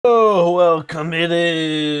Hello, welcome. It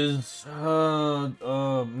is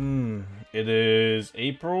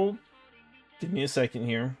April. Give me a second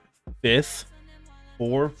here. 5th,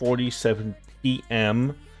 4:47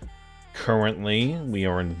 p.m. Currently, we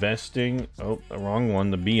are investing. Oh, the wrong one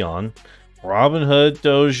to be on. Robinhood,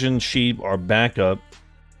 Doge, and Sheep are back up. I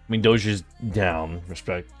mean, Doge is down.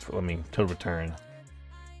 Total return.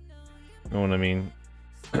 You know what I mean?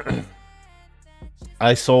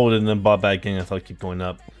 I sold and then bought back in. I thought it'd keep going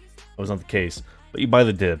up. That was not the case. But you buy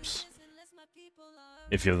the dips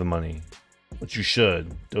if you have the money, which you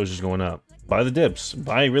should. Doge is going up. Buy the dips.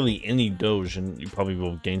 Buy really any Doge, and you probably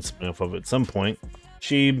will gain something off of it at some point.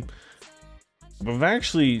 Sheep. But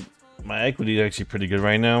my equity is actually pretty good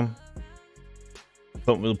right now.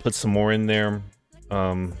 But we'll put some more in there.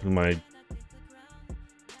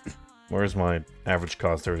 Where's my average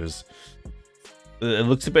cost? There it is. It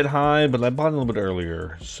looks a bit high, but I bought it a little bit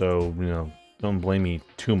earlier, so, you know, don't blame me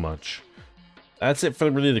too much. That's it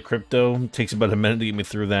for really the crypto. It takes about a minute to get me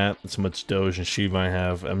through that. That's how much Doge and Sheep I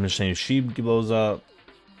have. I'm just saying, Sheep blows up.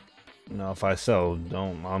 No, if I sell,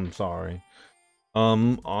 I'm sorry.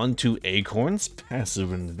 On to Acorns,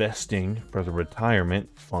 passive investing for the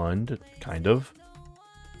retirement fund, kind of.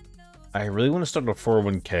 I really want to start a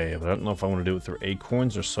 401k, but I don't know if I want to do it through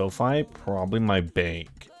Acorns or SoFi. Probably my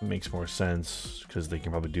bank. It makes more sense because they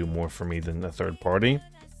can probably do more for me than a third party.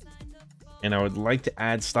 And I would like to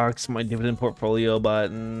add stocks to my dividend portfolio,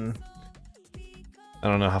 but I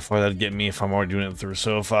don't know how far that'd get me if I'm already doing it through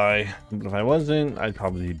SoFi. But if I wasn't, I'd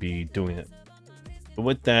probably be doing it. But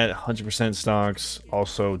with that, 100% stocks.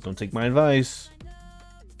 Also, don't take my advice.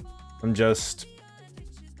 I'm just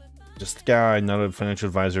a guy, not a financial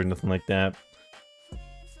advisor, nothing like that.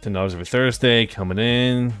 $10 every Thursday coming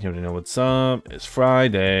in. You already know what's up. It's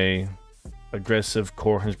Friday. Aggressive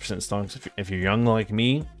core 100% stocks. If you're young like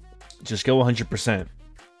me, just go 100%.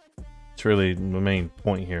 It's really the main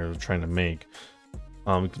point here I'm trying to make.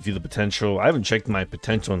 We can view the potential. I haven't checked my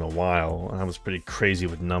potential in a while. I was pretty crazy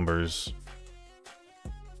with numbers.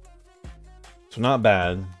 So not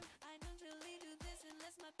bad.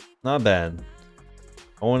 Not bad.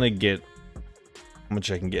 I want to get how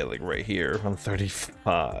much I can get, like right here. I'm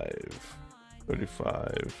 35.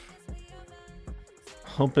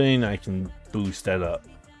 Hoping I can boost that up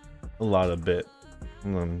a bit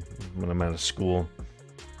when I'm out of school.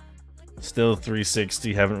 Still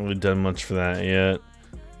 360. Haven't really done much for that yet.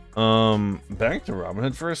 Back to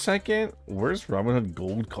Robinhood for a second. Where's Robinhood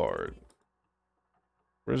Gold Card?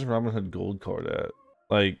 Where's Robinhood Gold Card at?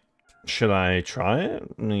 Like, should I try it?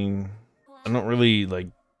 I mean, I don't really like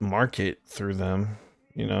market through them,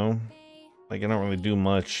 you know, like I don't really do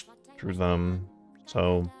much through them.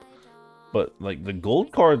 So, but like the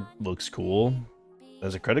gold card looks cool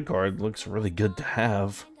as a credit card, looks really good to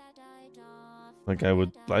have. Like I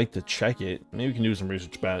would like to check it. Maybe we can do some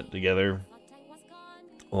research about it together.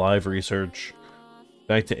 Live research.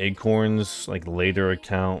 Back to Acorns, like later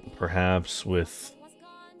account perhaps with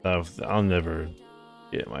I'll never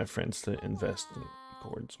get my friends to invest in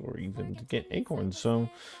Acorns or even to get Acorns, so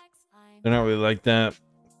they're not really like that.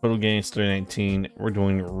 Total gains 319. We're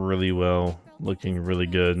doing really well, looking really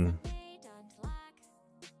good.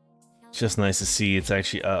 It's just nice to see it's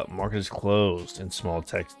actually up. Market is closed in small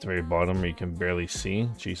text at the very bottom where you can barely see.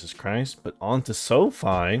 Jesus Christ. But on to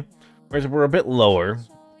SoFi, whereas we're a bit lower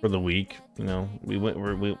for the week. You know,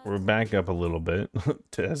 we're back up a little bit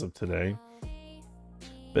as of today.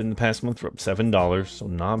 But in the past month, we're up $7, so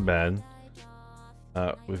not bad.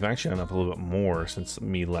 We've actually gone up a little bit more since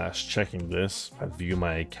me last checking this. I view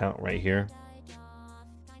my account right here.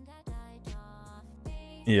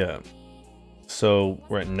 Yeah. So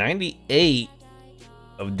we're at 98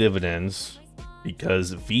 of dividends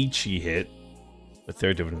because Vici hit with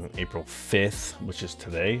their dividend on April 5th, which is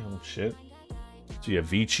today. Oh shit. So yeah,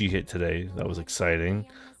 Vici hit today. That was exciting.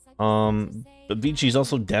 But Vici is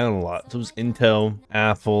also down a lot. So it was Intel,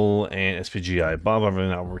 Apple, and SPGI. Bob, I'm really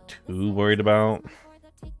not too worried about,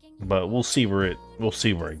 but we'll see where it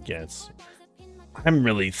gets. I'm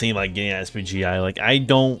really thinking about getting SPGI. Like I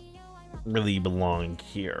don't really belong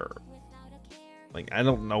here. Like I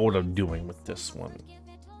don't know what I'm doing with this one.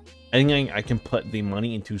 I think I can put the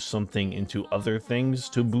money into other things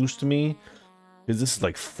to boost me, because this is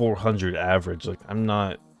like 400 average. Like I'm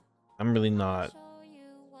not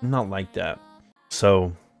like that.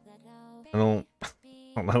 So I don't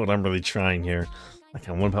know what I'm really trying here. Like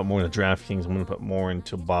I want to put more into DraftKings. I'm going to put more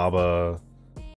into Baba.